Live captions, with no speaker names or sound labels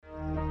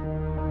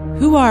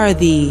Who are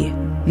the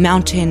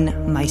Mountain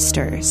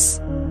Meisters?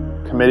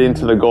 Committing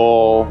to the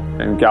goal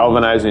and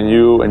galvanizing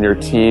you and your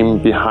team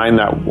behind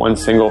that one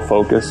single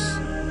focus.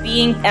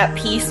 Being at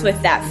peace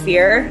with that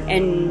fear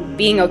and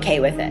being okay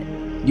with it.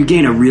 You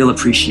gain a real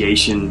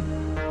appreciation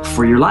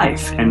for your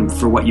life and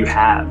for what you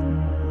have.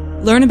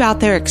 Learn about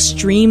their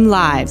extreme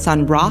lives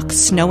on rock,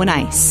 snow, and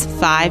ice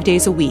 5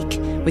 days a week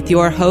with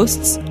your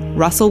hosts,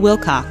 Russell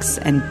Wilcox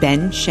and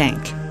Ben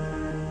Schenk.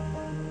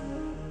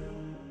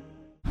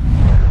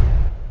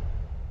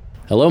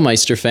 Hello,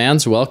 Meister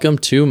fans. Welcome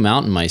to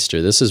Mountain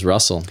Meister. This is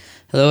Russell.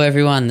 Hello,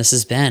 everyone. This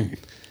is Ben.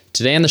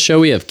 Today on the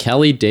show, we have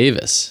Kelly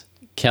Davis.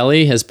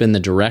 Kelly has been the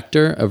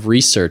Director of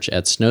Research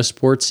at Snow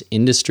Sports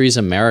Industries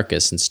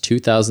America since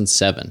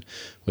 2007.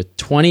 With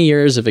 20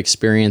 years of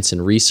experience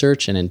in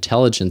research and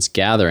intelligence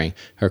gathering,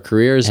 her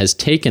career has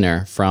taken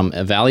her from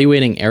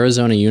evaluating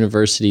Arizona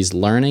University's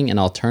learning and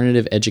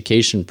alternative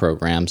education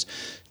programs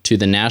to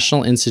the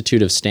National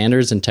Institute of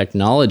Standards and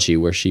Technology,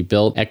 where she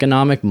built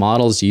economic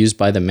models used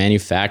by the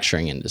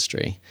manufacturing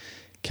industry.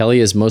 Kelly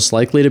is most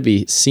likely to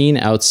be seen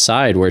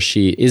outside, where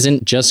she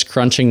isn't just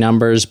crunching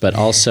numbers, but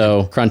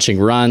also crunching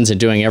runs and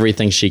doing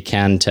everything she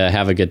can to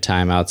have a good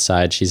time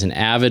outside. She's an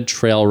avid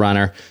trail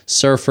runner,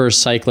 surfer,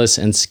 cyclist,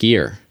 and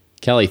skier.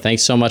 Kelly,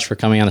 thanks so much for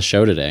coming on the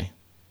show today.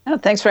 Oh,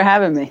 thanks for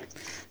having me.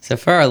 So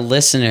for our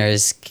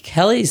listeners,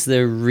 Kelly's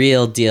the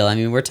real deal. I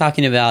mean, we're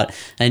talking about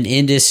an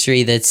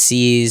industry that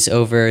sees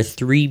over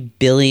 $3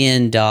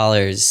 billion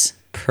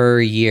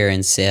per year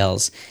in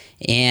sales.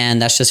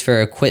 And that's just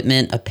for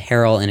equipment,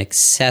 apparel, and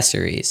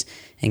accessories.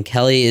 And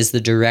Kelly is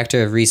the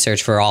Director of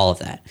Research for all of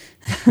that.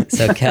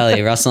 So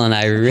Kelly, Russell, and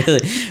I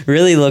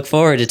really look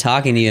forward to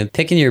talking to you and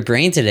picking your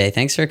brain today.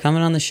 Thanks for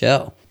coming on the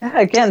show.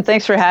 Again,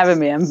 thanks for having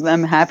me.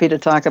 I'm happy to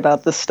talk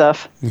about this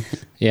stuff.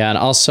 Yeah, and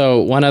also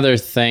one other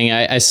thing,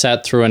 I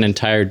sat through an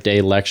entire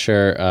day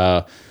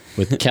lecture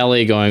with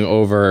Kelly going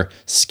over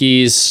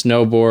skis,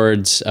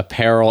 snowboards,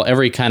 apparel,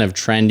 every kind of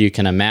trend you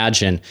can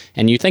imagine.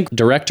 And you think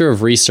Director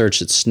of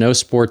Research at Snow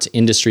Sports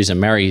Industries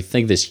America, you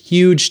think this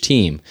huge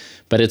team,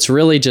 but it's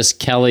really just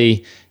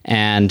Kelly,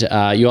 and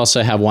you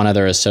also have one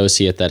other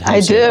associate that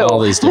helps you with all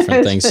these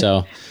different things.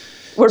 So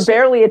we're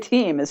barely a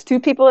team. It's two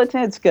people at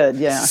 10. It's good,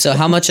 yeah. So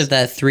how much of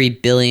that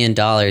 $3 billion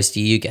do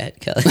you get,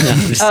 Kelly? No, I'm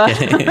just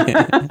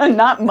kidding.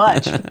 Not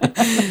much.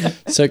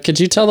 So could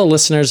you tell the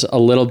listeners a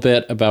little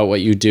bit about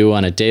what you do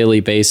on a daily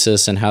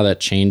basis and how that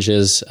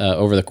changes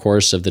over the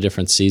course of the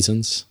different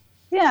seasons?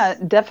 Yeah,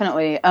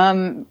 definitely.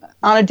 On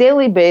a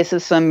daily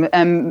basis,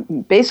 I'm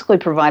basically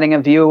providing a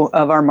view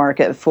of our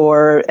market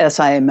for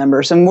SIA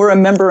members, and we're a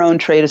member-owned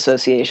trade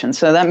association.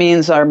 So that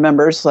means our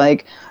members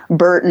like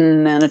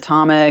Burton and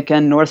Atomic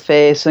and North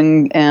Face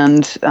and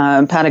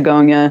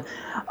Patagonia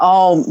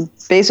all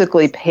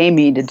basically pay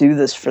me to do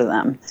this for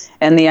them.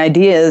 And the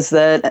idea is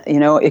that,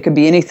 it could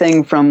be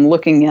anything from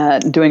looking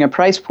at doing a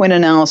price point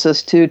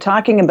analysis to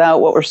talking about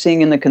what we're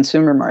seeing in the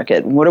consumer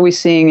market. What are we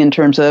seeing in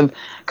terms of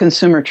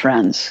consumer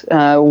trends?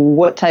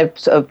 What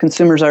types of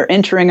consumers are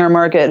entering our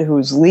market?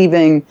 Who's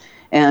leaving?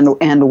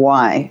 And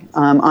why?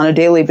 On a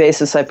daily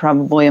basis, I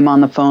probably am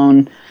on the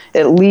phone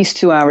at least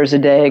 2 hours a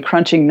day,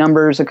 crunching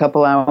numbers a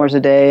couple hours a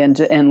day,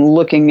 and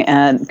looking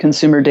at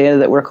consumer data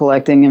that we're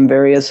collecting in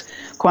various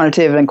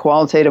quantitative and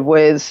qualitative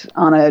ways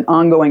on an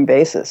ongoing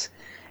basis.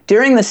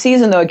 During the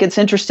season, though, it gets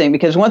interesting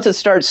because once it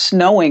starts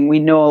snowing, we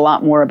know a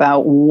lot more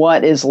about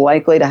what is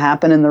likely to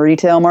happen in the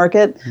retail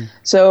market.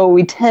 So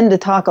we tend to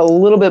talk a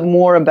little bit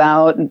more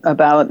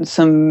about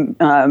some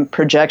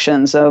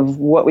projections of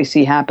what we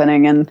see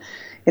happening. And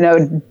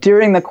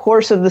during the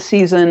course of the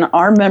season,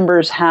 our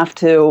members have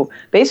to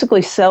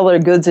basically sell their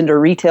goods into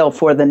retail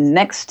for the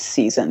next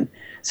season.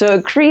 So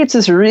it creates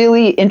this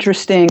really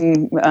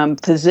interesting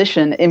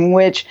position in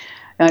which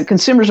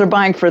consumers are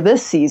buying for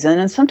this season,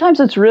 and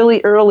sometimes it's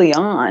really early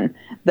on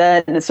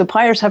that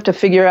suppliers have to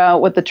figure out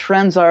what the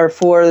trends are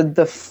for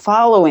the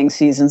following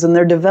seasons, and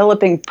they're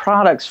developing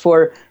products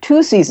for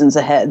 2 seasons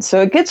ahead.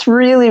 So it gets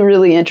really,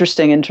 really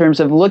interesting in terms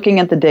of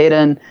looking at the data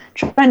and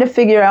trying to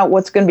figure out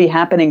what's going to be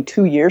happening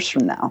 2 years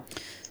from now.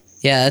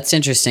 Yeah, that's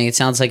interesting. It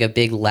sounds like a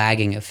big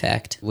lagging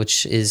effect,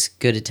 which is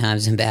good at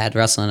times and bad.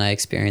 Russell and I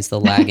experience the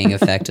lagging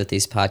effect with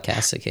these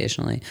podcasts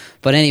occasionally.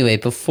 But anyway,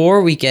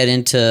 before we get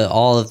into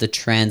all of the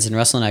trends, and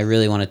Russell and I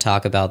really want to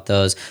talk about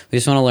those, we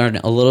just want to learn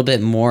a little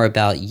bit more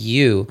about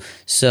you.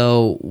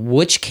 So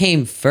which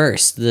came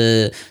first,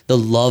 the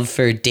love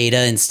for data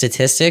and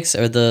statistics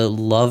or the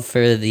love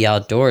for the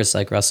outdoors,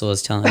 like Russell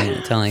was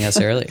telling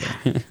us earlier?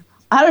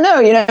 I don't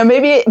know,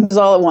 maybe it was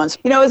all at once.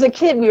 As a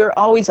kid, we were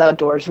always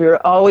outdoors. We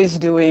were always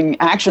doing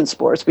action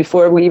sports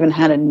before we even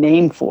had a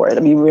name for it. I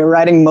mean, we were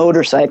riding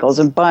motorcycles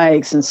and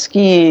bikes and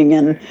skiing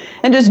and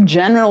just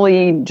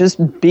generally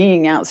just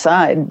being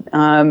outside.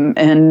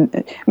 And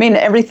I mean,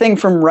 everything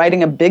from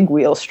riding a big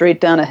wheel straight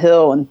down a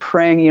hill and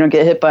praying you don't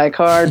get hit by a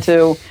car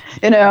to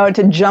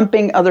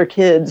jumping other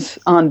kids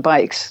on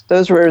bikes.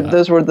 Those were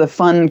the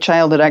fun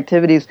childhood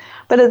activities.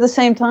 But at the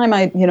same time,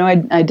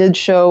 I did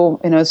show,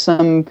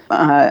 some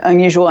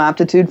unusual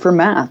aptitude for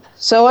math.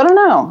 So I don't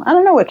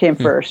know what came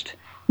first.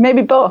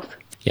 Maybe both.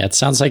 Yeah, it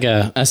sounds like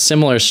a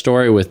similar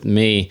story with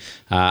me.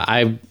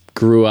 I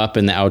grew up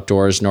in the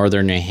outdoors,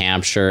 northern New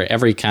Hampshire,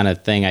 every kind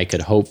of thing I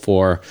could hope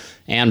for.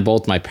 And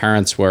both my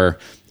parents were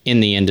in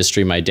the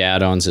industry. My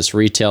dad owns this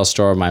retail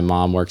store. My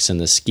mom works in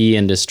the ski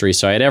industry.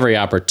 So I had every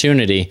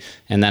opportunity.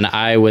 And then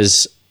I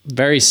was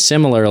very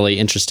similarly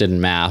interested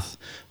in math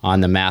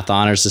on the Math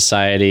Honor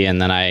Society.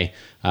 And then I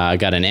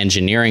got an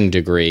engineering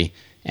degree.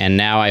 And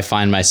now I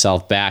find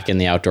myself back in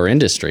the outdoor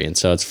industry. And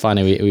so it's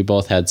funny, we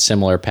both had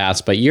similar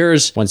paths. But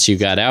yours, once you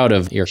got out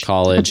of your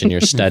college and your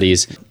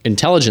studies,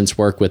 intelligence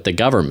work with the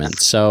government.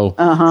 So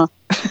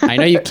I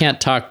know you can't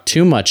talk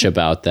too much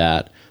about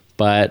that,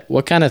 but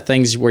what kind of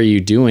things were you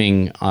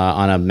doing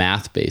on a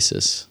math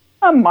basis?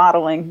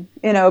 Modeling,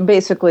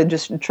 basically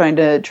just trying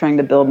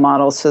to build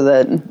models so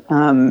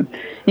that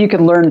you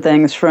can learn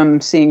things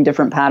from seeing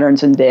different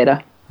patterns in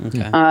data.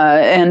 Okay.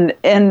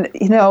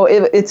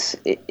 It's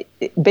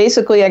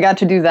basically I got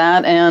to do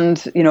that,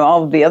 and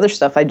all of the other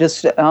stuff.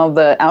 All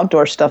the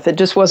outdoor stuff. It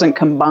just wasn't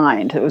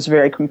combined. It was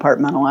very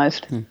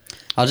compartmentalized.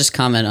 I'll just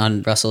comment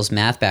on Russell's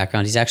math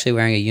background. He's actually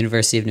wearing a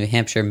University of New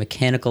Hampshire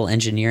mechanical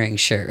engineering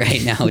shirt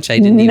right now, which I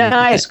didn't even.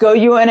 Nice, go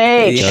UNH.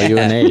 Yeah. Go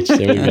UNH.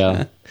 There we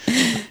go.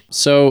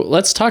 So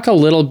let's talk a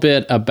little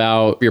bit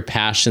about your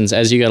passions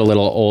as you got a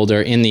little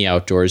older in the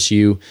outdoors.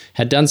 You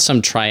had done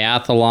some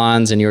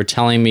triathlons, and you were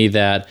telling me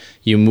that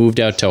you moved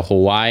out to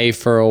Hawaii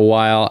for a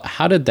while.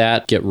 How did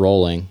that get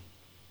rolling?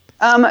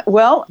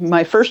 Well,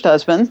 my first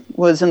husband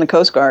was in the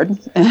Coast Guard,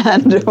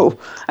 and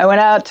I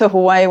went out to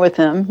Hawaii with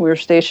him. We were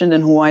stationed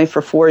in Hawaii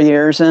for 4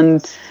 years,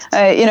 and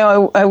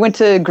I went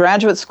to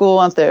graduate school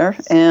out there,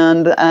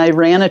 and I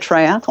ran a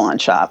triathlon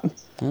shop.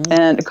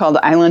 And called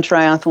Island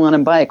Triathlon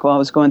and Bike while I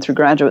was going through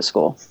graduate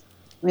school.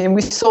 I mean,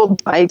 we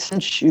sold bikes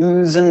and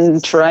shoes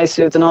and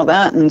tri-suits and all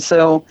that. And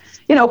so,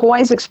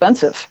 Hawaii's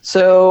expensive.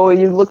 So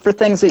you look for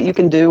things that you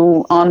can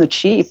do on the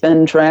cheap,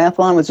 and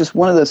triathlon was just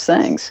one of those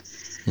things.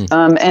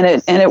 And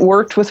it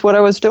worked with what I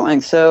was doing.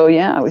 So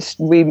yeah,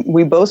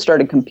 we both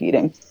started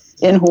competing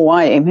in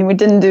Hawaii. I mean, we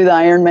didn't do the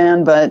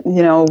Ironman, but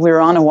we were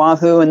on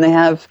Oahu, and they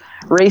have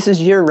races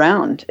year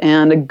round,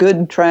 and a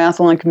good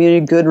triathlon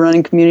community, good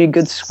running community,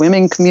 good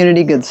swimming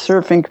community, good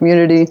surfing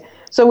community.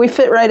 So we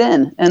fit right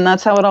in, and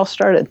that's how it all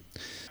started.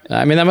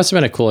 I mean, that must have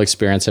been a cool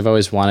experience. I've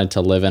always wanted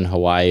to live in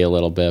Hawaii a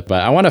little bit,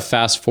 but I want to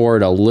fast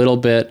forward a little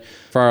bit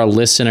for our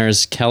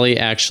listeners. Kelly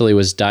actually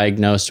was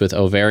diagnosed with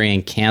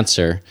ovarian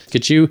cancer.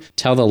 Could you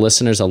tell the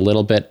listeners a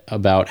little bit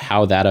about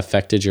how that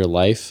affected your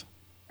life?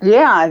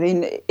 Yeah, I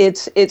mean,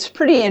 it's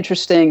pretty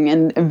interesting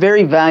and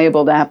very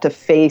valuable to have to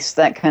face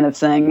that kind of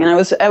thing. And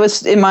I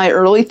was in my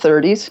early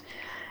 30s,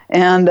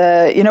 and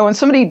when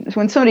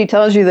somebody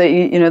tells you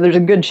that there's a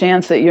good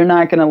chance that you're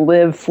not going to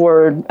live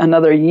for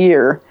another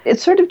year,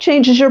 it sort of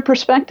changes your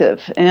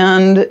perspective.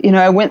 And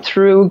I went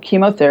through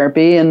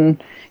chemotherapy,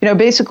 and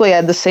basically I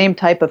had the same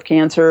type of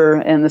cancer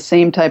and the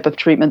same type of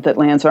treatment that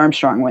Lance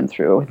Armstrong went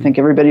through. I think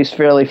everybody's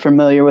fairly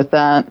familiar with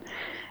that.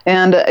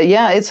 And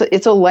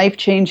it's a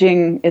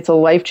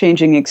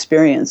life-changing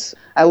experience.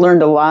 I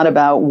learned a lot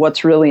about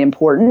what's really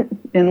important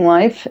in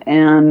life,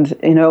 and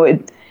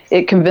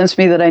it convinced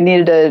me that I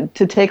needed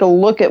to take a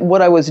look at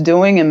what I was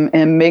doing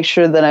and make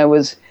sure that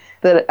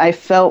I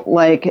felt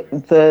like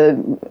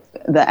the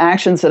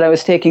actions that I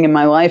was taking in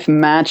my life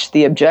matched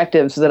the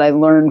objectives that I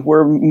learned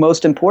were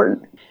most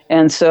important.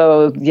 And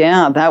so,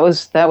 yeah, that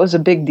was a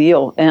big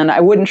deal. And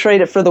I wouldn't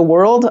trade it for the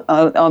world,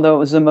 although it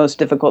was the most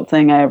difficult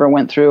thing I ever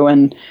went through.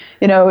 And,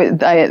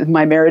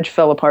 my marriage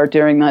fell apart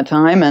during that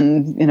time.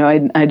 And,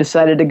 I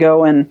decided to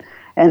go and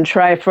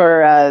try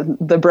for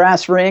the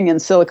brass ring in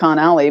Silicon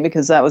Alley,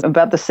 because that was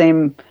about the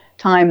same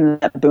time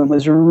that boom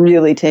was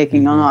really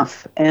taking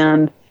off.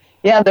 And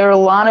yeah, there are a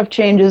lot of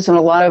changes and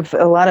a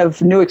lot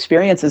of new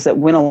experiences that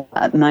win a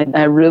lot. And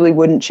I really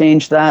wouldn't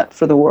change that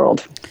for the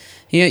world.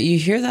 You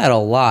hear that a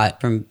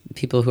lot from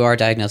people who are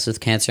diagnosed with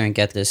cancer and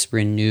get this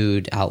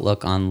renewed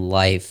outlook on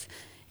life.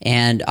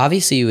 And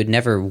obviously you would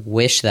never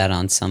wish that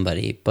on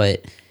somebody,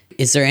 but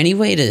is there any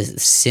way to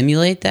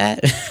simulate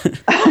that?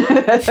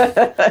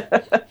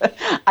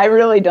 I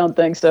really don't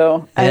think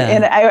so. Yeah.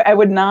 And I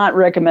would not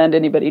recommend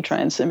anybody try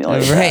and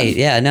simulate that. Right,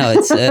 yeah, no,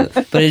 it's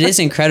but it is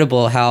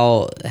incredible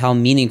how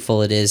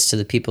meaningful it is to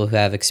the people who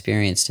have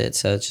experienced it.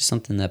 So it's just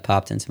something that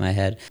popped into my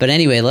head. But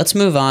anyway, let's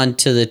move on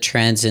to the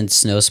trends in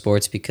snow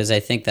sports, because I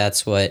think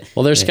that's what...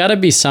 Well, there's got to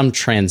be some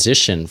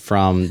transition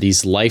from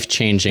these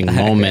life-changing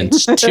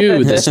moments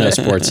to the snow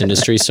sports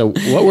industry. So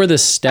what were the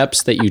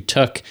steps that you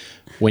took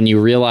when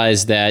you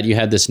realized that you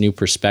had this new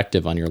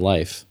perspective on your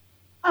life?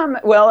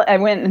 Well, I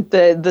went.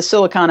 The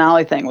Silicon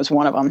Alley thing was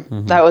one of them.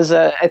 Mm-hmm. That was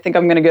I think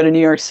I'm going to go to New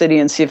York City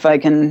and see if I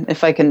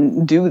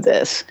can do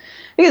this,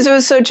 because it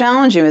was so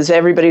challenging. As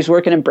everybody's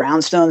working in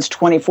brownstones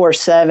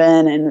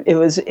 24/7, and it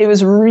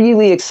was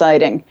really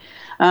exciting.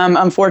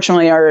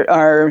 Unfortunately,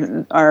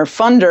 our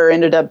funder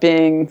ended up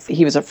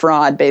he was a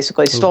fraud,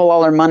 basically. Stole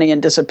all our money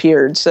and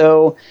disappeared.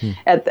 So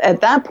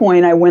at that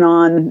point, I went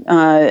on,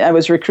 I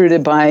was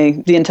recruited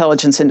by the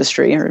intelligence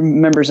industry, or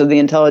members of the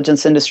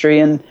intelligence industry,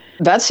 and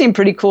that seemed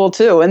pretty cool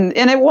too. And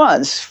it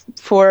was.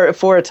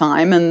 for a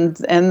time, and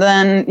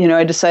then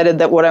I decided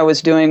that what I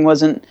was doing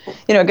wasn't,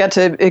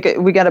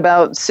 we got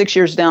about 6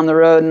 years down the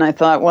road, and I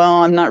thought,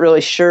 well, I'm not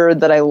really sure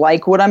that I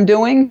like what I'm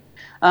doing.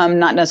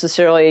 Not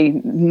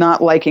necessarily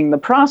not liking the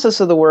process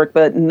of the work,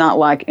 but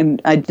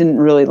I didn't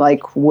really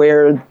like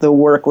where the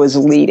work was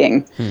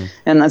leading.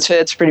 And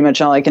it's pretty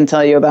much all I can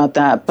tell you about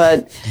that.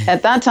 But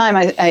at that time,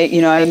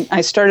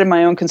 I started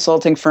my own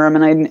consulting firm,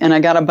 and I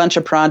got a bunch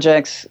of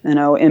projects,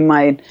 in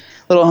my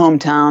little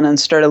hometown, and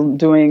started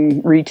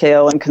doing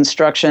retail and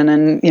construction,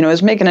 and I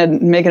was making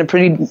a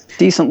pretty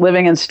decent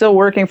living and still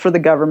working for the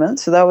government,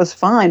 so that was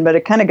fine. But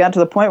it kind of got to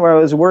the point where I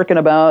was working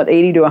about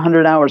 80 to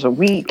 100 hours a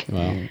week.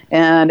 Wow.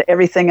 And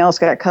everything else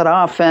got cut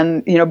off.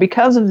 And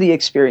because of the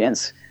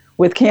experience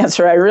with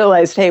cancer, I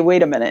realized, hey,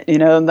 wait a minute,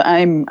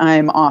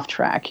 I'm off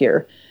track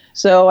here.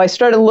 So I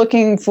started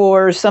looking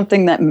for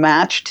something that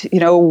matched,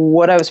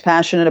 what I was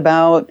passionate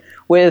about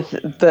with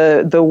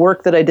the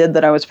work that I did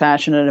that I was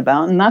passionate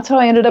about. And that's how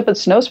I ended up at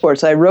Snow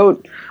Sports. I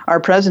wrote our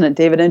president,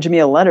 David Enjemy,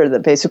 a letter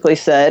that basically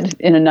said,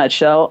 in a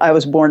nutshell, I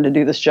was born to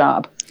do this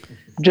job.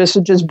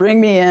 Just bring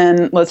me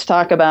in, let's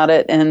talk about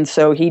it. And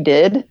so he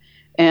did.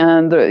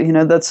 And,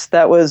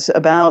 that was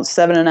about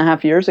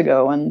 7.5 years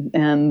ago.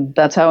 And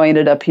that's how I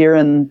ended up here.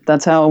 And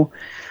that's how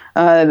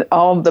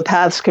all of the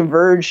paths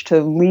converged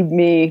to lead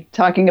me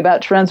talking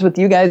about trends with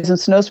you guys in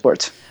Snow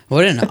Sports.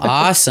 What an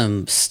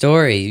awesome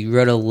story. You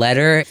wrote a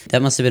letter.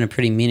 That must have been a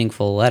pretty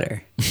meaningful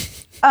letter.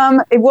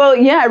 Well,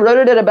 yeah, I wrote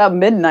it at about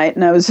midnight,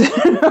 and I was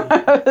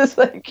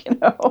like,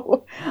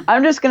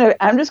 I'm just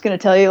gonna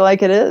tell you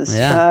like it is.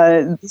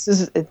 Yeah.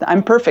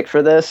 I'm perfect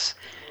for this.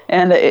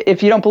 And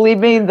if you don't believe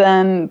me,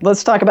 then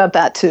let's talk about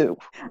that too.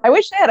 I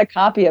wish I had a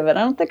copy of it.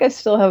 I don't think I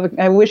still have.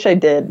 I wish I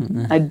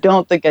did. I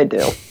don't think I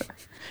do.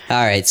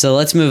 All right, so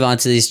let's move on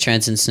to these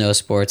trends in snow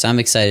sports. I'm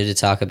excited to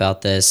talk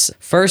about this.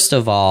 First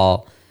of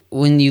all,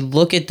 when you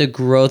look at the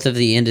growth of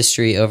the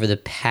industry over the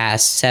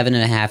past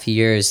 7.5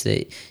 years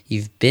that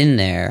you've been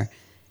there,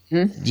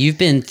 you've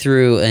been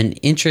through an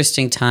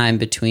interesting time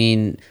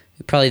between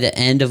probably the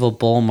end of a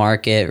bull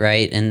market,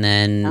 right? And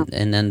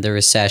then the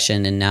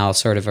recession, and now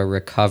sort of a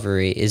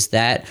recovery. Is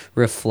that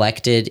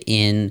reflected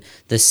in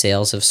the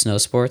sales of snow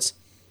sports?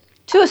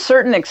 To a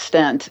certain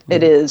extent,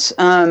 it is.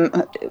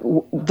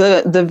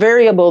 The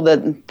variable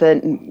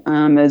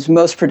that is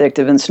most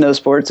predictive in snow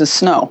sports is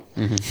snow.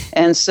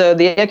 And so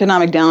the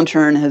economic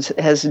downturn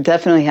has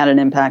definitely had an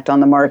impact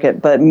on the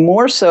market, but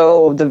more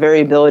so the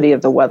variability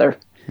of the weather.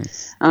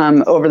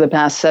 Over the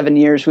past 7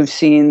 years, we've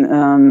seen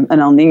an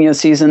El Nino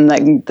season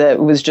that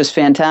was just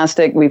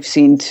fantastic. We've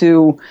seen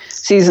 2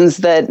 seasons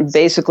that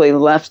basically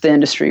left the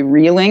industry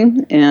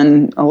reeling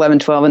in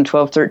 11-12 and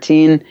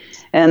 12-13.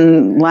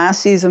 And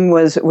last season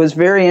was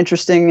very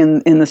interesting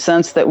in the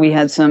sense that we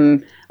had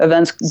some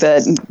events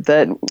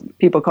that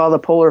people call the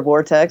polar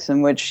vortex,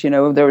 in which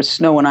there was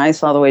snow and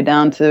ice all the way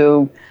down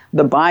to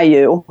the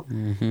bayou,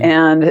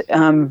 and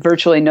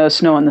virtually no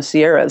snow in the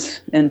Sierras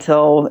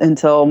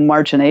until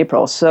March and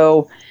April.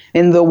 So,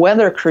 the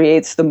weather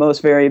creates the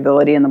most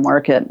variability in the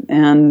market,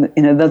 and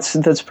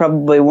that's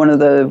probably one of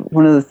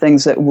the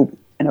things that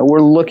we're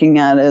looking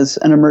at as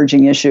an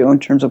emerging issue in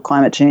terms of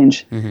climate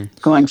change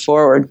going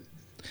forward.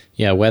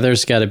 Yeah,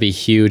 weather's got to be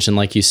huge, and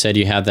like you said,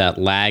 you have that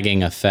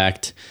lagging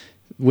effect.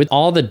 With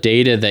all the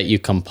data that you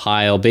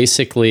compile,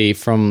 basically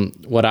from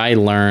what I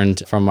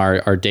learned from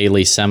our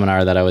daily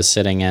seminar that I was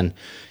sitting in,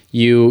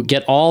 you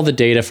get all the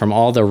data from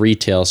all the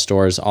retail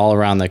stores all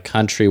around the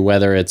country,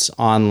 whether it's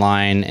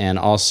online and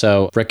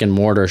also brick and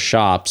mortar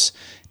shops,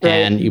 right.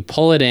 And you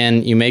pull it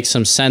in, you make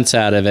some sense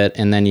out of it,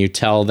 and then you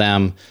tell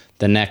them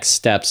the next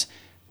steps.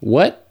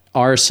 What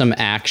are some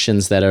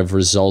actions that have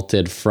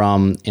resulted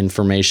from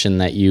information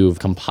that you've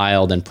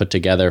compiled and put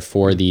together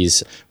for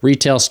these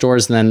retail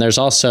stores? And then there's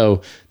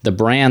also the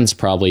brands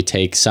probably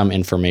take some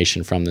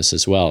information from this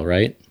as well,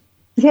 right?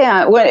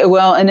 Yeah,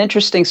 well, an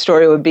interesting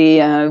story would be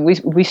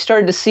we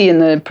started to see in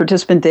the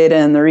participant data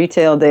and the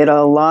retail data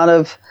a lot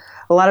of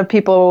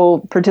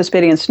people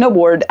participating in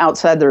snowboard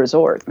outside the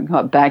resort. We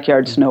call it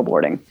backyard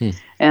snowboarding.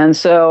 And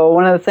so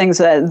one of the things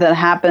that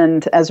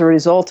happened as a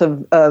result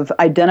of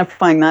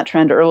identifying that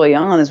trend early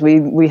on is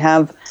we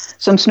have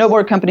some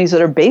snowboard companies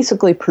that are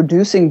basically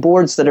producing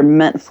boards that are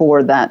meant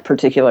for that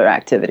particular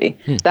activity.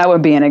 That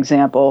would be an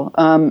example.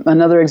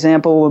 Another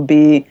example would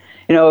be,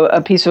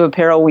 a piece of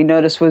apparel we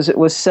noticed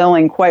was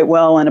selling quite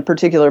well in a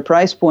particular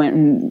price point,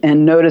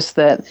 and noticed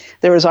that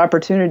there was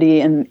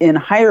opportunity in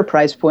higher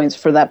price points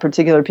for that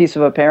particular piece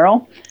of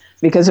apparel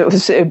because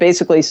it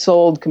basically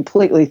sold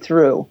completely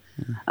through.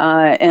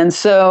 And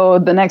so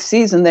the next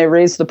season they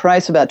raised the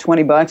price about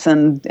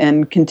 $20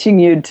 and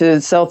continued to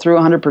sell through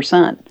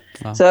 100%.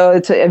 Wow. So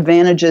it's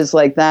advantages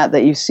like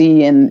that you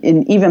see in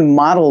even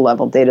model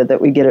level data that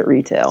we get at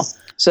retail.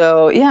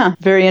 So yeah,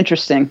 very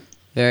interesting.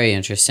 Very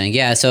interesting.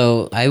 Yeah,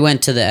 so I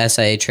went to the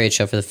SIA trade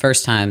show for the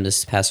first time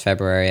this past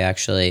February,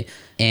 actually.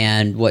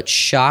 And what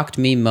shocked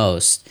me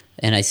most,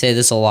 and I say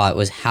this a lot,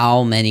 was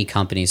how many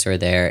companies were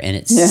there. And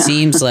it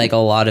seems like a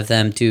lot of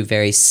them do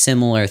very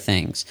similar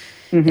things.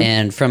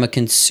 And from a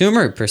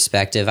consumer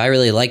perspective, I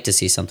really like to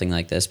see something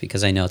like this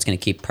because I know it's going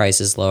to keep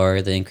prices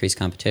lower, the increased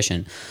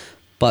competition.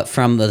 But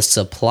from the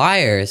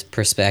supplier's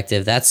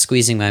perspective, that's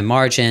squeezing my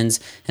margins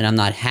and I'm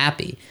not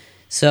happy.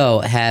 So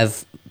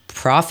have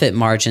profit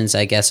margins,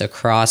 I guess,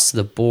 across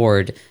the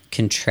board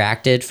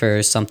contracted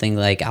for something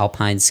like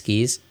alpine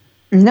skis?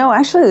 No,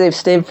 actually, they've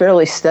stayed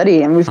fairly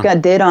steady, and we've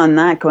got data on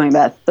that going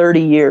back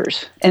 30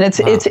 years. And it's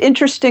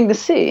interesting to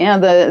see. Yeah,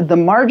 the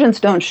margins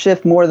don't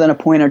shift more than a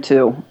point or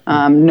two,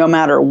 no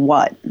matter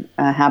what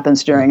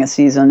happens during a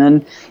season.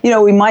 And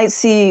we might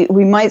see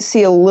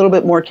a little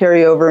bit more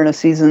carryover in a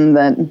season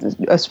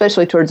that,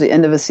 especially towards the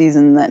end of a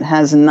season, that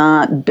has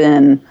not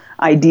been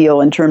ideal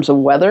in terms of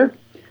weather.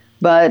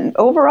 But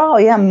overall,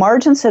 yeah,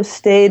 margins have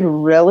stayed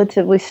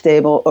relatively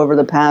stable over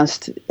the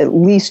past at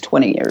least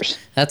 20 years.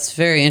 That's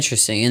very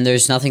interesting. And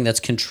there's nothing that's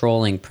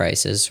controlling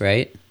prices,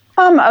 right?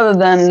 Other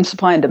than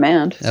supply and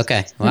demand.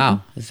 Okay. Wow.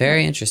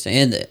 Very interesting.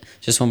 And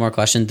just one more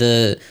question.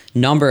 The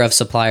number of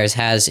suppliers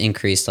has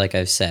increased, like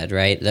I've said,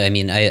 right? I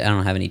mean, I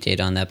don't have any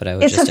data on that, but I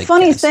would it's a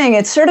funny thing.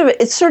 It's sort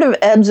of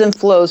ebbs and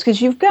flows because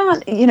you've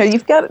got,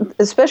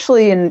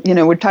 especially in,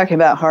 we're talking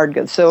about hard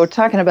goods. So we're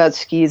talking about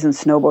skis and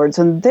snowboards,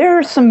 and there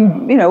are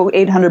some,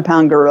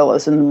 800-pound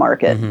gorillas in the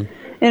market.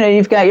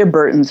 You've got your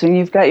Burtons and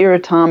you've got your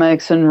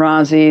Atomics and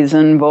Rossis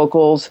and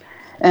Vocals.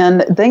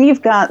 And then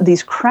you've got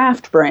these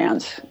craft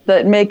brands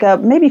that make up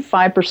maybe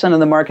 5%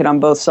 of the market on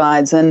both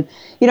sides. And,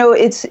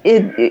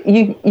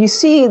 you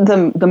see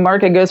the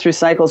market go through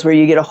cycles where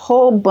you get a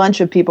whole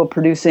bunch of people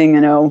producing,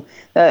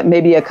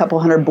 maybe a couple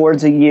hundred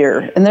boards a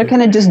year. And they're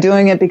kind of just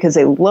doing it because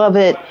they love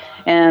it.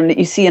 And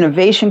you see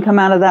innovation come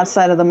out of that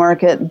side of the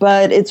market.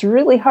 But it's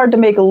really hard to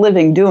make a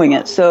living doing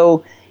it.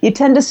 So you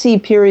tend to see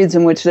periods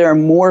in which there are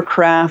more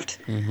craft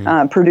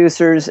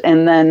producers,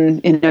 and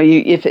then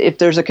if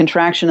there's a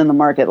contraction in the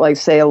market, like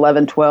say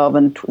 11-12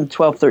 and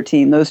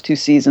 12-13, those two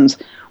seasons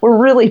were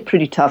really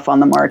pretty tough on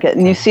the market,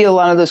 and you see a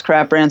lot of those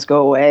craft brands go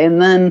away, and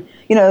then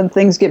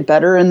things get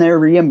better and they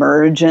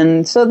reemerge,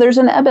 and so there's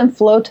an ebb and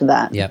flow to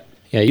that. Yep.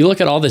 Yeah, you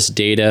look at all this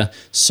data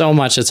so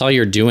much, it's all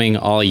you're doing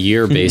all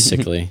year,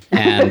 basically.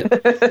 And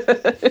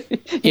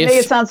you make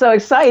it sound so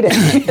exciting.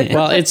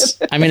 Well,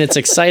 it's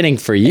exciting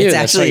for you. It's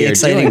That's actually why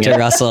exciting to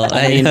Russell.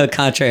 I mean,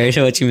 contrary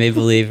to what you may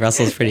believe,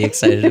 Russell's pretty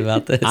excited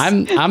about this.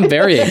 I'm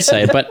very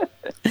excited, but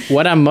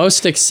what I'm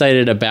most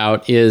excited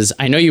about is,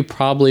 I know you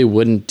probably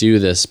wouldn't do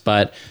this,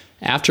 but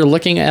after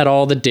looking at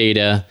all the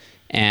data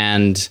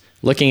and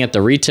looking at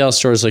the retail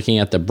stores, looking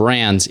at the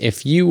brands,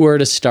 if you were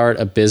to start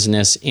a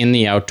business in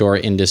the outdoor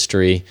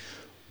industry,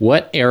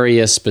 what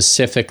area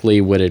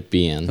specifically would it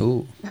be in?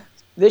 Ooh.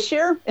 This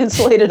year,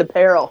 insulated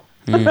apparel.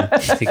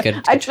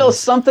 I'd fill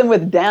something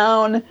with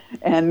down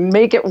and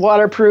make it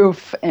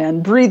waterproof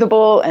and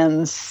breathable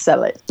and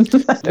sell it.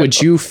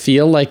 Would you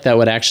feel like that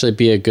would actually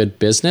be a good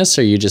business,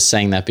 or are you just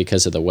saying that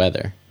because of the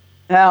weather?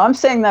 No, I'm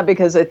saying that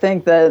because I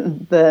think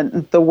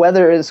that the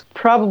weather is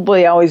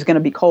probably always going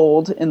to be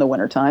cold in the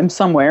wintertime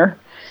somewhere.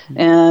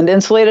 And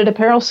insulated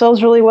apparel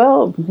sells really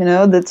well.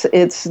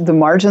 The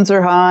margins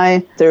are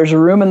high. There's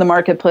room in the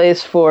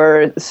marketplace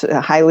for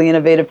a highly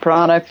innovative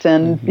product.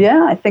 And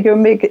I think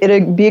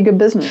it'd be a good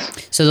business.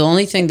 So the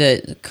only thing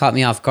that caught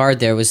me off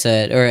guard there was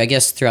that, or I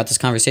guess throughout this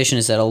conversation,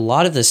 is that a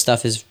lot of this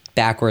stuff is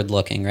backward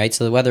looking, right?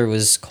 So the weather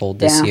was cold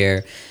this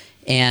year.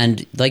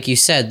 And like you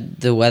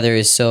said, the weather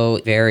is so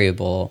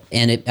variable.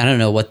 And I don't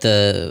know what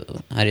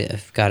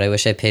I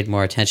wish I paid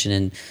more attention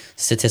in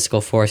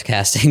statistical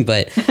forecasting,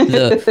 but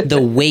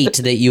the weight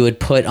that you would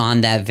put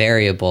on that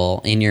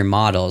variable in your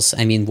models,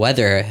 I mean,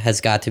 weather has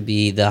got to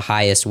be the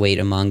highest weight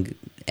among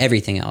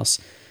everything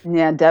else.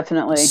 Yeah,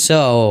 definitely.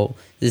 So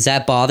does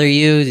that bother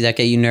you? Does that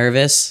get you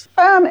nervous?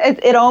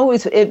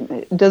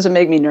 It doesn't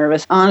make me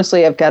nervous.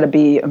 Honestly, I've got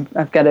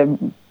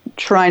to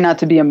try not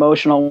to be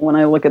emotional when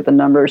I look at the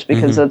numbers,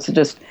 because that's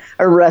just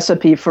a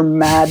recipe for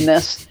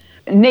madness.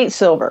 Nate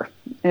Silver,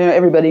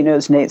 everybody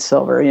knows Nate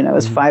Silver.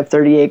 His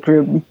 538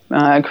 group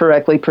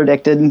correctly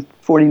predicted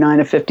 49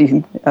 of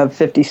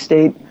 50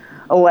 state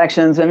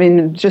elections. I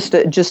mean, just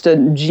a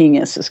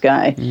genius, this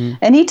guy.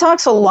 And he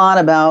talks a lot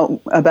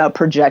about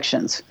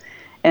projections.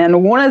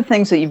 And one of the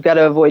things that you've got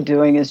to avoid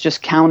doing is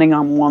just counting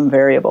on one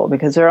variable,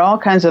 because there are all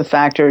kinds of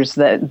factors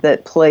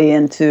that play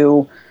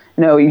into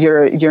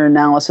your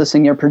analysis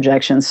and your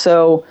projections.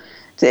 So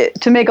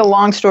to make a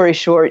long story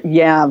short,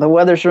 the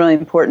weather's really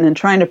important, and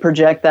trying to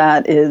project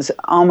that is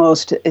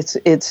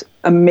it's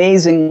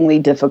amazingly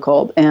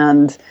difficult.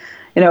 And,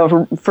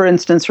 for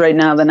instance, right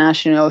now, the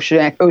National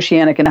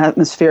Oceanic and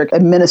Atmospheric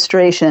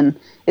Administration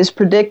is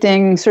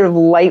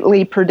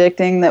lightly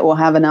predicting that we'll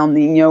have an El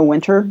Nino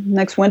winter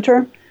next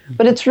winter.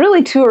 But it's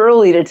really too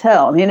early to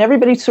tell. I mean,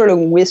 everybody's sort of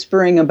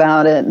whispering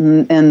about it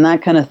and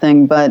that kind of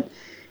thing. But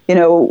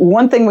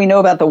one thing we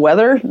know about the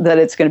weather, that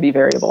it's going to be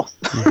variable.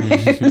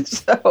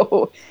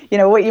 So,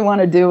 what you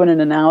want to do in an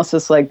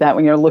analysis like that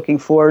when you're looking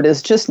forward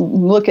is just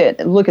look at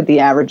the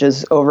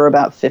averages over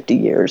about 50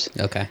 years.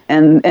 Okay.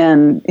 And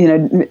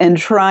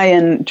try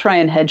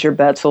and hedge your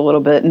bets a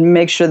little bit, and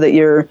make sure that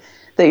you're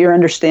that you're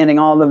understanding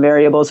all the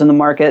variables in the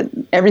market,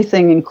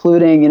 everything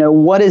including,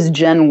 what is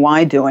Gen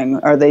Y doing?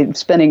 Are they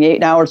spending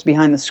 8 hours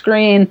behind the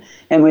screen?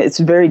 And it's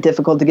very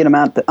difficult to get them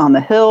out on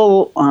the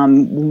hill.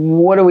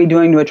 What are we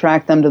doing to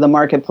attract them to the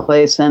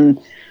marketplace? And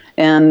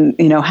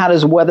how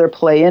does weather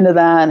play into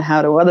that?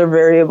 How do other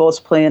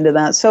variables play into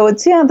that? So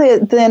it's,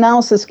 the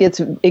analysis gets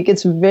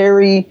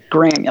very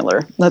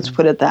granular. Let's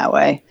put it that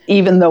way.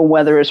 Even though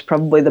weather is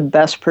probably the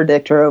best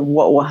predictor of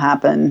what will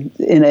happen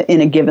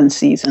in a given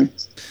season.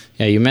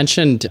 Yeah, you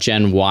mentioned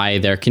Gen Y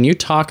there. Can you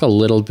talk a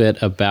little bit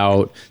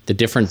about the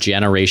different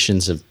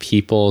generations of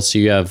people? So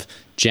you have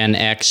Gen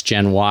X,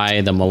 Gen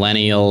Y, the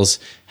millennials.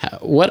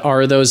 What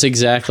are those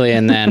exactly?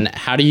 And then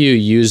how do you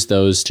use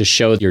those to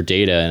show your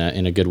data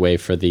in a good way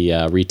for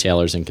the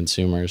retailers and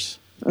consumers?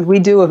 We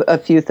do a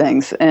few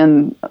things.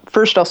 And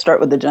first, I'll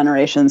start with the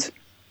generations.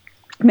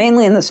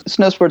 Mainly in the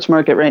snow sports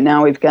market right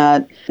now, we've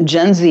got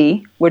Gen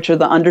Z, which are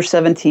the under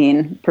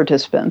 17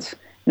 participants.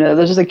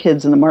 Those are the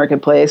kids in the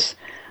marketplace.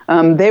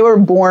 They were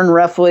born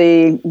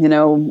roughly,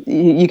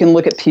 you can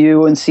look at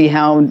Pew and see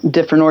how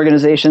different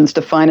organizations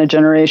define a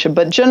generation.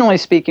 But generally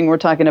speaking, we're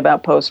talking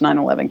about post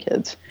 9/11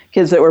 kids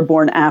that were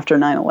born after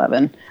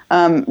 9/11.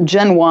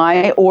 Gen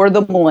Y, or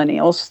the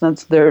millennials,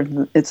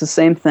 it's the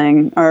same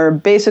thing, are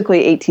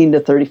basically 18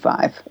 to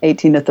 35,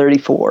 18 to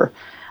 34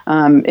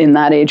 in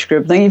that age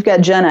group. Then you've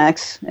got Gen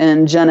X,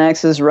 and Gen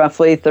X is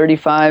roughly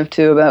 35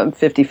 to about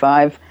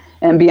 55.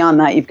 And beyond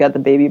that, you've got the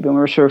baby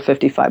boomers who are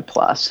 55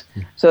 plus.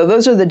 So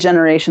those are the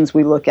generations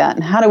we look at.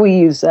 And how do we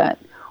use that?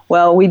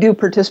 Well, we do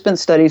participant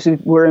studies.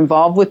 We're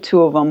involved with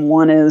two of them.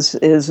 One is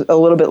a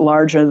little bit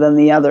larger than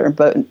the other,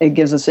 but it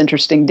gives us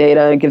interesting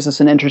data. It gives us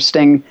an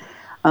interesting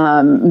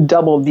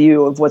double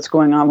view of what's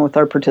going on with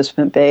our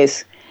participant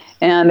base.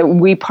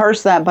 And we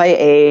parse that by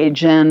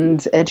age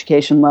and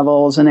education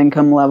levels and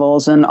income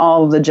levels and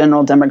all of the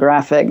general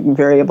demographic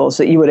variables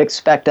that you would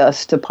expect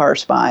us to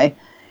parse by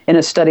in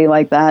a study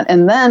like that.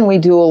 And then we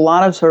do a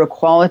lot of sort of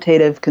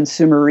qualitative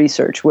consumer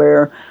research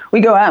where we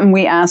go out and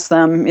we ask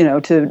them,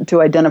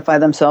 to identify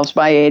themselves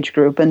by age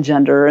group and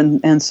gender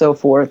and so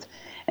forth,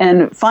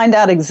 and find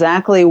out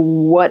exactly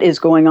what is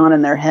going on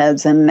in their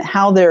heads and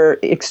how they're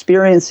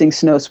experiencing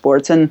snow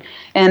sports. And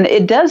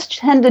it does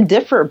tend to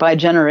differ by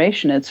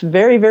generation. It's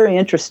very, very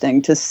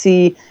interesting to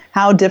see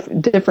how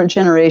different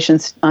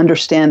generations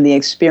understand the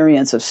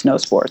experience of snow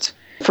sports.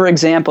 For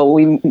example,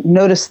 we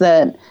noticed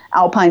that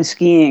alpine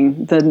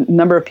skiing, the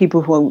number of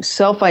people who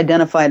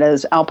self-identified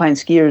as alpine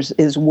skiers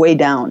is way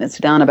down. It's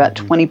down about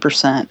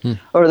 20%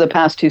 over the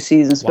past 2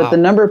 seasons. Wow. But the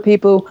number of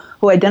people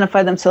who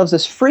identify themselves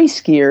as free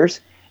skiers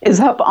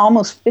is up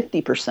almost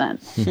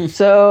 50%.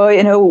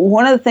 So,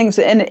 one of the things,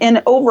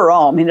 and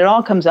overall, it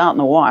all comes out in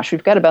the wash.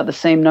 We've got about the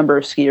same number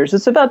of skiers.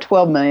 It's about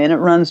 12 million. It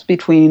runs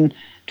between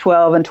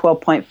 12 and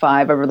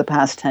 12.5 over the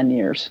past 10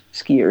 years,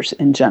 skiers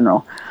in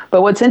general.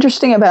 But what's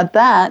interesting about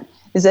that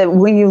is that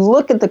when you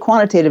look at the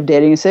quantitative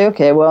data, you say,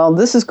 okay, well,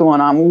 this is going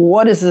on.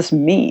 What does this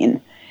mean?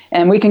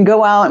 And we can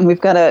go out and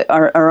we've got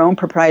our own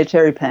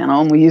proprietary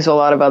panel, and we use a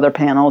lot of other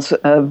panels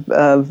of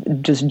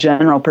just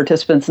general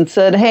participants and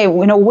said, hey,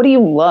 what do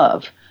you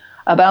love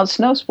about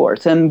snow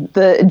sports? And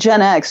the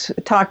Gen X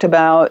talked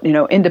about,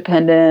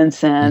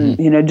 independence and,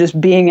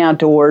 just being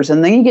outdoors.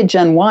 And then you get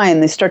Gen Y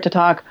and they start to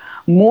talk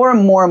more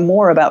and more and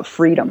more about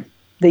freedom.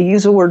 They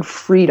use the word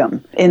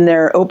freedom in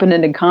their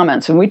open-ended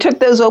comments. And we took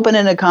those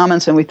open-ended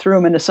comments and we threw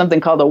them into something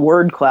called a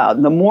word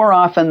cloud. The more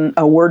often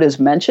a word is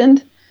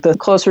mentioned, the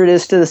closer it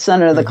is to the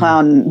center of the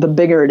cloud, the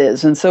bigger it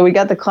is. And so we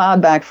got the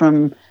cloud back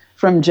from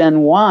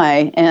Gen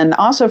Y and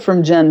also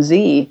from Gen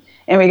Z.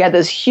 And we got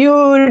this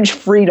huge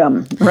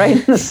freedom right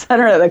in the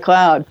center of the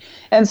cloud.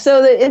 And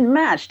so it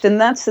matched. And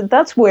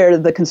that's where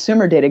the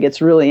consumer data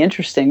gets really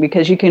interesting,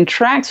 because you can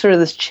track sort of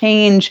this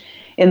change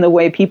in the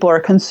way people are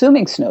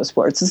consuming snow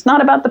sports. It's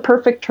not about the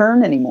perfect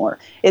turn anymore.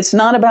 It's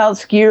not about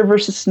skier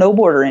versus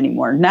snowboarder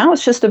anymore. Now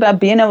it's just about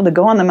being able to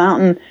go on the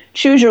mountain,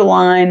 choose your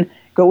line,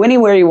 go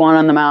anywhere you want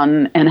on the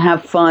mountain, and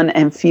have fun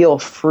and feel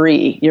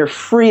free. You're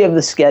free of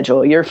the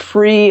schedule. You're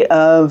free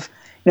of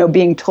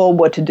being told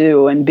what to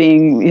do and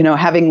being,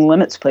 having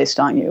limits placed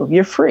on you.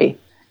 You're free.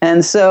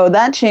 And so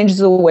that changes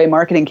the way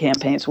marketing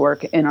campaigns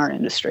work in our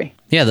industry.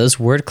 Yeah, those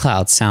word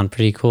clouds sound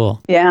pretty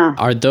cool. Yeah.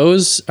 Are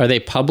they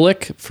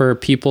public for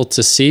people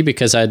to see?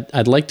 Because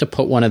I'd like to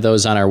put one of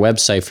those on our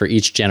website for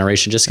each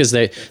generation, just because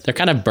they're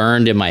kind of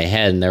burned in my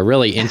head and they're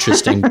really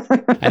interesting.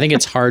 I think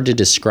it's hard to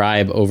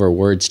describe over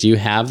words. Do you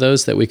have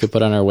those that we could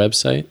put on our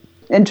website?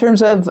 In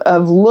terms of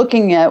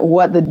looking at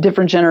what the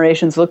different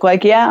generations look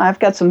like, yeah, I've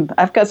got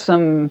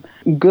some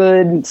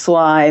good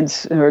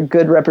slides or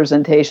good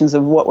representations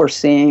of what we're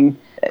seeing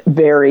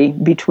vary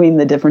between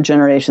the different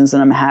generations,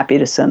 and I'm happy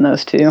to send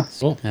those to you.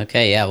 Cool.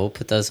 Okay, yeah, we'll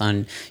put those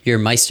on your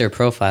Meister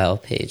profile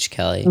page,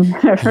 Kelly.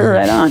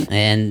 Right on.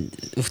 And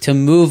to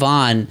move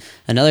on,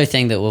 another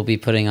thing that we'll be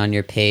putting on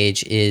your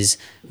page is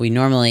we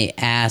normally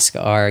ask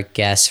our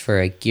guests for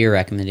a gear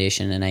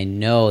recommendation, and I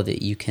know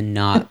that you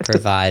cannot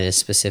provide a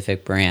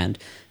specific brand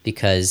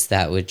because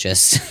that would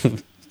just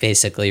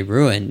basically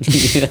ruin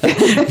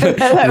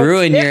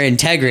your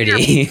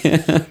integrity.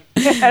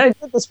 I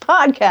did this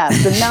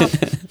podcast and now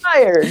I'm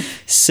tired.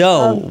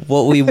 So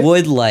what we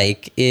would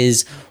like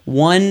is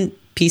one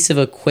piece of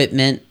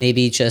equipment,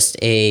 maybe just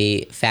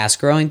a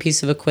fast-growing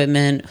piece of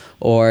equipment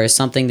or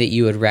something that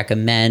you would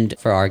recommend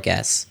for our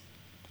guests.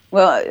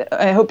 Well,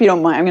 I hope you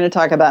don't mind. I'm going to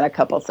talk about a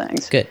couple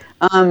things. Good.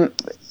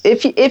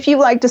 If you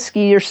like to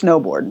ski or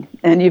snowboard,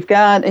 and you've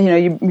got,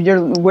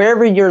 you're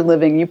wherever you're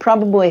living, you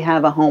probably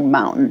have a home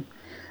mountain.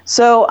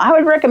 So I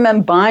would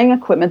recommend buying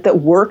equipment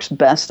that works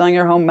best on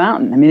your home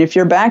mountain. I mean, if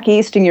you're back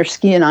east and you're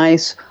skiing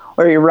ice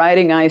or you're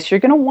riding ice, you're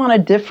going to want a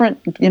different,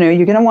 you're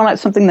going to want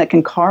something that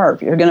can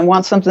carve. You're going to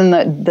want something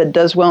that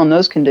does well in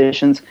those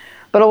conditions.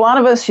 But a lot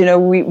of us,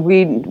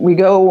 we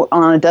go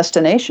on a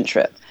destination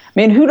trip. I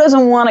mean, who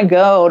doesn't want to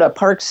go to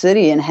Park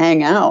City and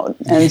hang out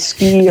and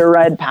ski or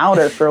ride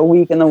powder for a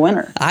week in the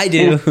winter? I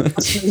do.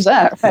 Is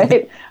that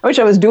right? I wish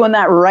I was doing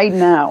that right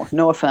now.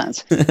 No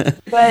offense,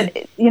 but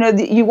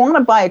you want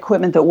to buy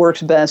equipment that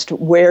works best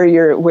where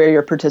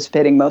you're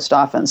participating most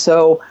often.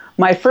 So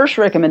my first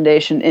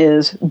recommendation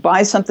is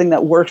buy something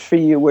that works for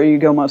you where you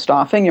go most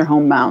often, your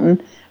home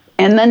mountain.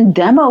 And then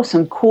demo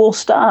some cool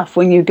stuff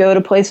when you go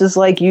to places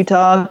like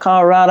Utah,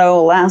 Colorado,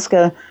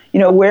 Alaska,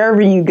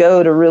 wherever you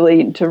go to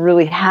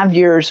really have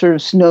your sort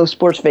of snow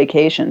sports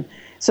vacation.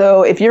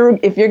 So if you're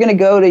going to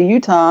go to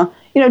Utah,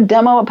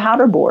 demo a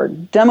powder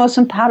board, demo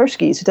some powder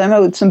skis,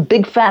 demo some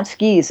big fat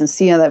skis and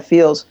see how that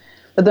feels.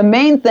 But the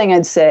main thing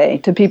I'd say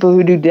to people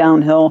who do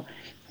downhill,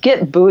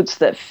 get boots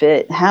that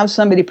fit. Have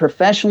somebody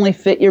professionally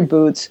fit your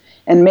boots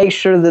and make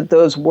sure that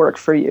those work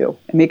for you.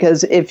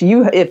 Because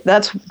if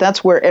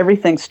that's where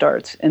everything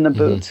starts, in the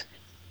boots.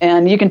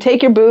 And you can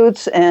take your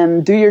boots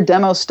and do your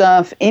demo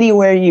stuff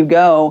anywhere you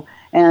go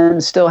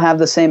and still have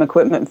the same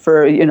equipment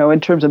for,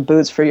 in terms of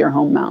boots for your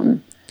home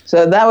mountain.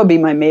 So that would be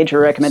my major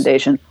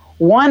recommendation.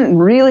 One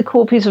really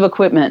cool piece of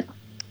equipment,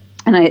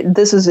 and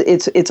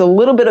it's a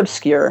little bit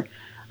obscure,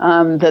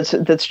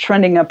 that's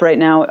trending up right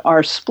now,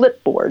 are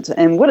split boards.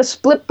 And what a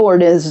split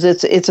board is,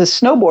 it's a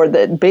snowboard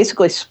that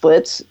basically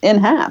splits in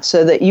half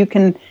so that you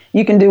can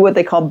do what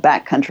they call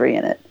backcountry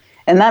in it.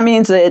 And that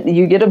means that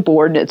you get a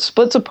board, it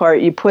splits apart,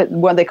 you put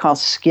what they call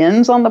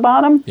skins on the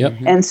bottom. Yep.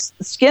 And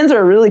skins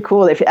are really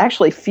cool. They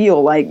actually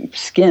feel like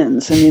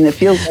skins. I mean, it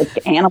feels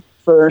like animal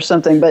fur or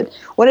something. But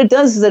what it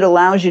does is it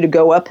allows you to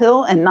go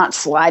uphill and not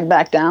slide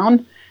back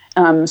down.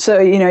 So,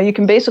 you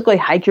can basically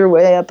hike your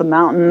way up a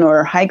mountain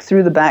or hike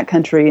through the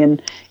backcountry and,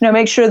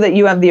 make sure that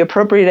you have the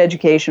appropriate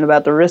education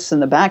about the risks in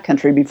the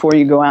backcountry before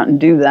you go out and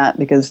do that,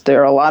 because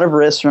there are a lot of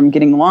risks from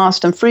getting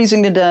lost and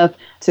freezing to death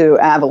to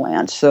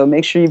avalanche. So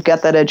make sure you've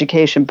got that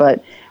education.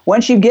 But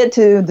once you get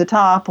to the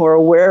top or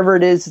wherever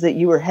it is that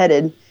you were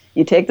headed,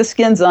 you take the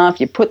skins off,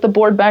 you put the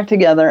board back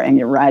together, and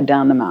you ride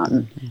down the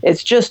mountain.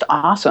 It's just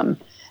awesome.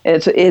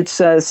 It's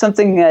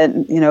something that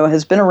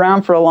has been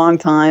around for a long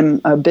time.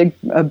 A big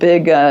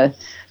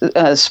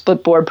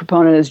split board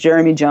proponent is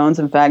Jeremy Jones.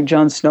 In fact,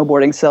 Jones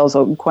Snowboarding sells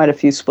quite a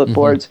few split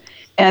boards,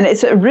 and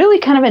it's a really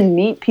kind of a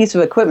neat piece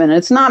of equipment.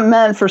 It's not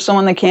meant for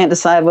someone that can't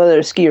decide whether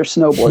to ski or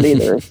snowboard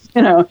either.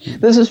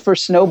 This is for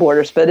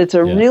snowboarders, but it's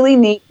a really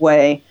neat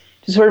way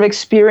to sort of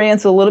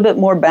experience a little bit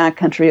more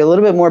backcountry, a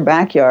little bit more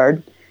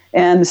backyard,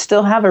 and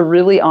still have a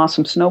really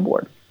awesome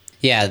snowboard.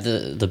 Yeah,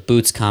 the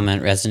boots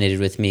comment resonated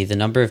with me. The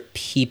number of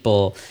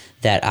people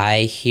that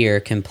I hear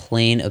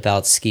complain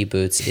about ski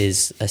boots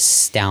is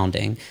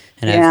astounding.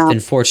 And I've been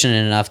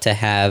fortunate enough to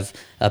have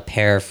a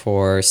pair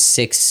for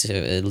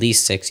at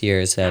least 6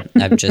 years that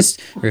I'm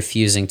just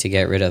refusing to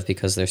get rid of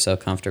because they're so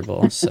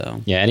comfortable.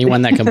 So yeah,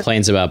 anyone that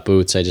complains about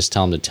boots, I just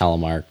tell them to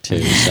telemark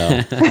too.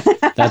 So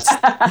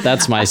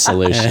that's my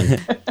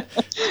solution.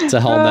 It's a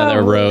whole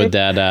nother road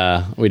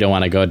that we don't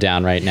want to go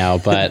down right now,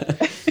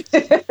 but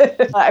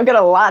I've got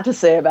a lot to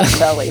say about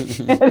belly.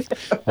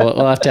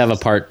 we'll have to have a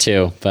part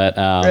 2, but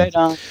right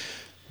on.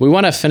 We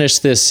want to finish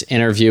this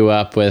interview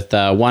up with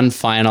one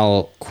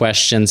final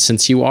question.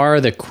 Since you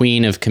are the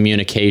queen of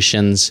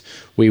communications,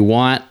 we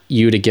want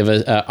you to give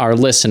our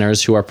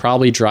listeners who are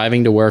probably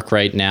driving to work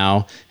right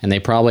now, and they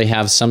probably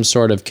have some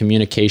sort of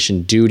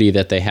communication duty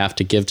that they have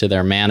to give to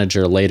their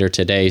manager later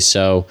today.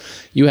 So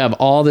you have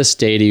all this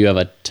data. You have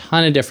a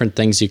ton of different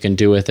things you can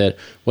do with it.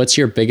 What's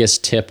your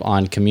biggest tip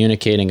on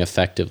communicating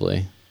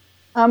effectively?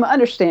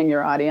 Understand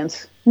your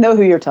audience. Know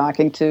who you're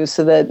talking to,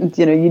 so that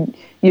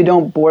you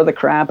don't bore the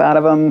crap out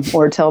of them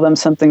or tell them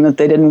something that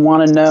they didn't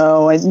want to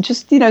know, and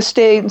just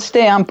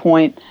stay on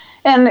point,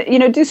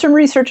 and do some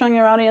research on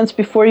your audience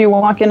before you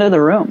walk into the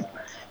room.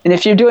 And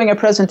if you're doing a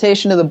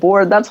presentation to the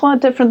board, that's a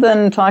lot different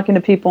than talking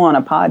to people on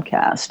a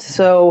podcast.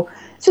 So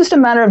it's just a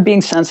matter of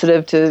being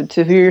sensitive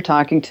to who you're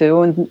talking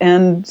to,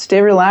 and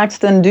stay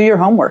relaxed and do your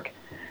homework.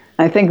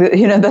 I think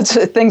that that's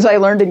things I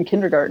learned in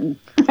kindergarten.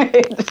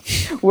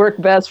 Work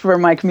best for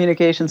my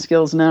communication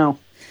skills now.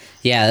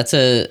 Yeah, that's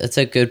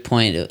a good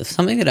point.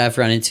 Something that I've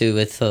run into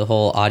with the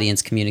whole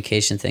audience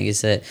communication thing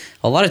is that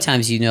a lot of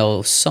times you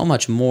know so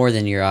much more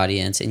than your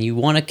audience, and you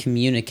want to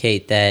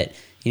communicate that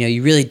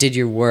you really did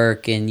your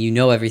work and you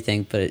know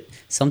everything, but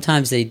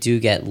sometimes they do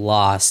get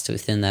lost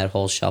within that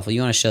whole shuffle.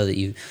 You want to show that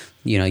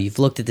you've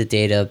looked at the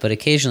data, but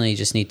occasionally you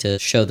just need to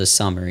show the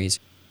summaries.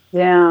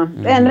 Yeah.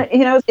 Mm-hmm. And,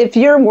 if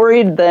you're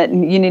worried that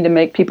you need to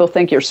make people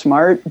think you're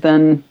smart,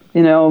 then,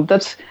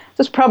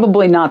 that's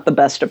probably not the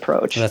best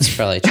approach. That's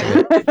probably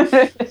true.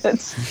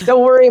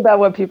 Don't worry about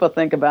what people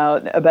think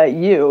about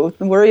you.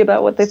 Worry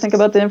about what they think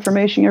about the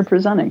information you're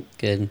presenting.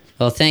 Good.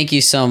 Well, thank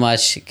you so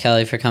much,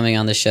 Kelly, for coming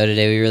on the show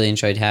today. We really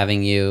enjoyed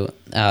having you.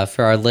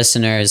 For our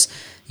listeners,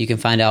 you can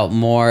find out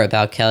more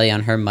about Kelly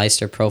on her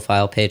Meister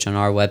profile page on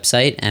our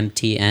website,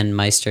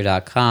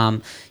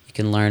 mtnmeister.com. You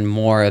can learn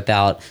more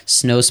about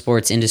Snow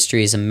Sports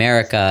Industries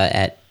America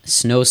at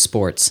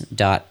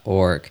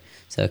snowsports.org.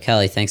 So,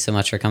 Kelly, thanks so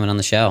much for coming on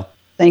the show.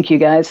 Thank you,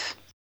 guys.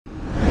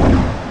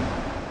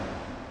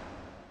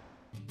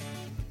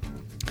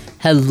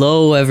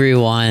 Hello,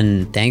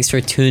 everyone. Thanks for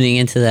tuning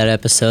into that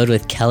episode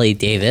with Kelly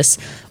Davis.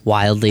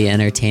 Wildly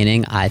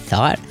entertaining, I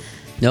thought.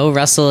 No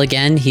Russell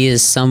again. He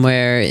is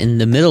somewhere in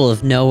the middle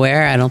of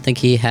nowhere. I don't think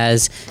he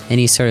has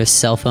any sort of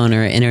cell phone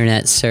or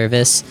internet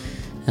service.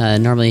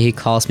 Normally he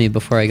calls me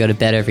before I go to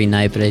bed every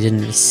night, but I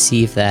didn't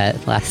receive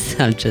that last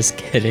time. I'm just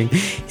kidding.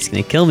 He's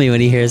going to kill me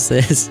when he hears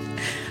this.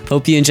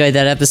 Hope you enjoyed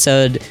that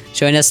episode.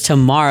 Join us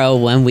tomorrow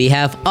when we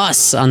have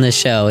us on the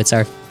show. It's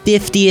our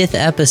 50th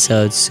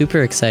episode.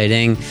 Super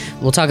exciting.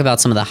 We'll talk about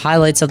some of the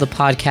highlights of the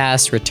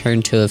podcast,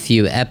 return to a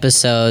few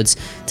episodes,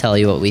 tell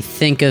you what we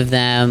think of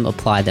them,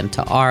 apply them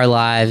to our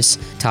lives,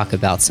 talk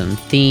about some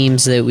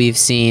themes that we've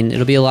seen.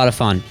 It'll be a lot of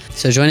fun.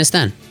 So join us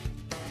then.